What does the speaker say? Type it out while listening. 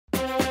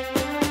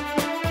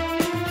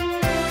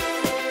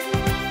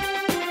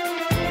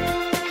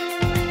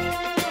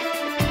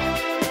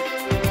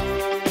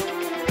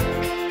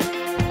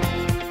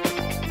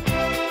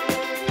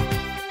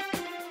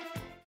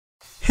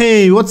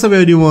Hey, what's up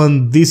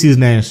everyone, this is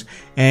Nash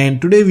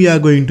and today we are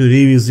going to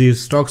revisit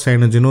stock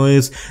cyanogen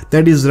OS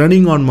that is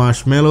running on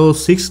Marshmallow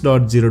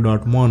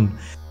 6.0.1.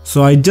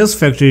 So I just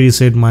factory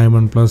reset my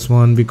OnePlus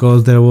One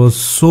because there was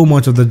so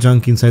much of the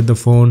junk inside the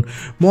phone.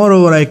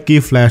 Moreover, I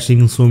keep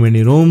flashing so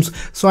many ROMs,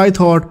 so I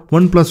thought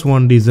OnePlus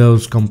One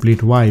deserves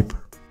complete wipe.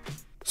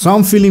 So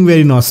I'm feeling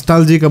very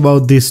nostalgic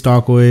about this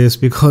stock OS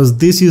because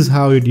this is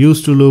how it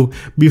used to look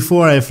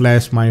before I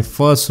flashed my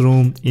first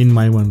ROM in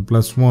my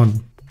OnePlus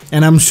One.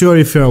 And I'm sure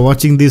if you are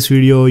watching this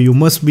video, you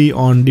must be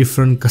on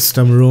different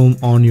custom ROM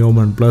on your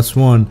OnePlus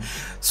One.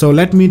 So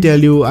let me tell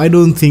you, I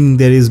don't think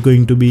there is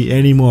going to be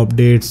any more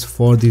updates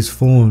for this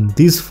phone.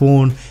 This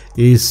phone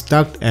is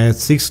stuck at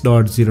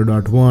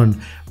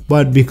 6.0.1.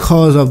 But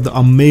because of the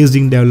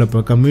amazing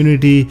developer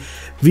community,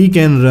 we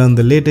can run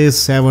the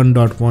latest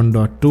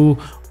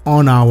 7.1.2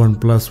 on our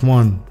OnePlus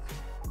One.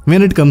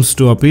 When it comes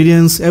to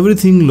appearance,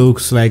 everything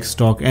looks like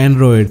stock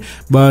Android,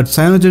 but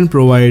Cyanogen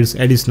provides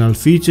additional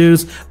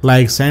features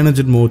like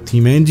Cyanogen Mode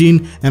theme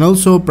engine and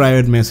also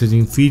private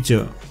messaging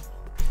feature.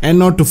 And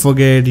not to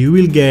forget, you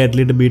will get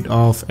little bit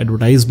of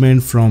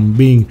advertisement from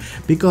Bing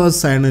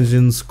because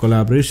Cyanogen's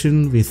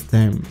collaboration with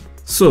them.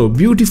 So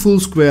beautiful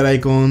square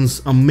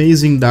icons,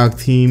 amazing dark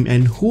theme,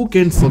 and who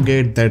can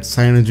forget that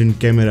Cyanogen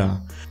camera.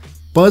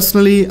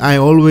 Personally, I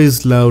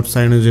always loved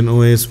Cyanogen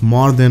OS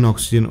more than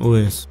Oxygen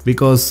OS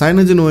because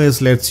Cyanogen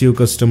OS lets you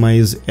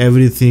customize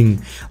everything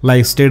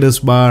like status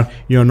bar,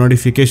 your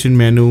notification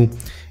menu.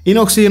 In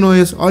Oxygen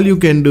OS, all you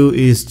can do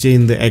is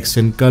change the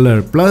accent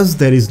color, plus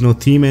there is no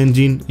theme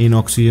engine in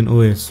Oxygen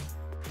OS.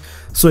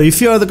 So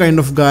if you are the kind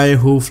of guy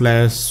who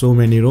flashes so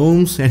many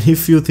ROMs and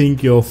if you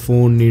think your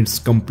phone needs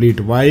complete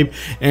wipe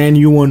and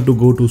you want to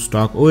go to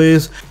stock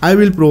OS, I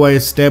will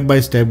provide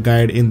step-by-step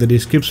guide in the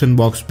description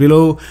box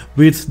below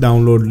with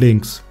download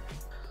links.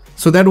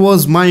 So that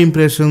was my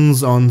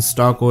impressions on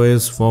stock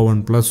OS for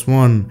OnePlus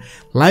One.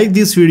 Like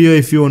this video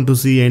if you want to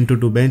see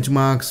AnTuTu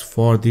benchmarks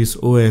for this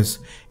OS.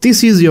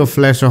 This is your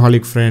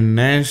flashaholic friend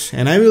Nash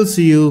and I will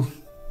see you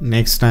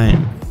next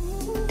time.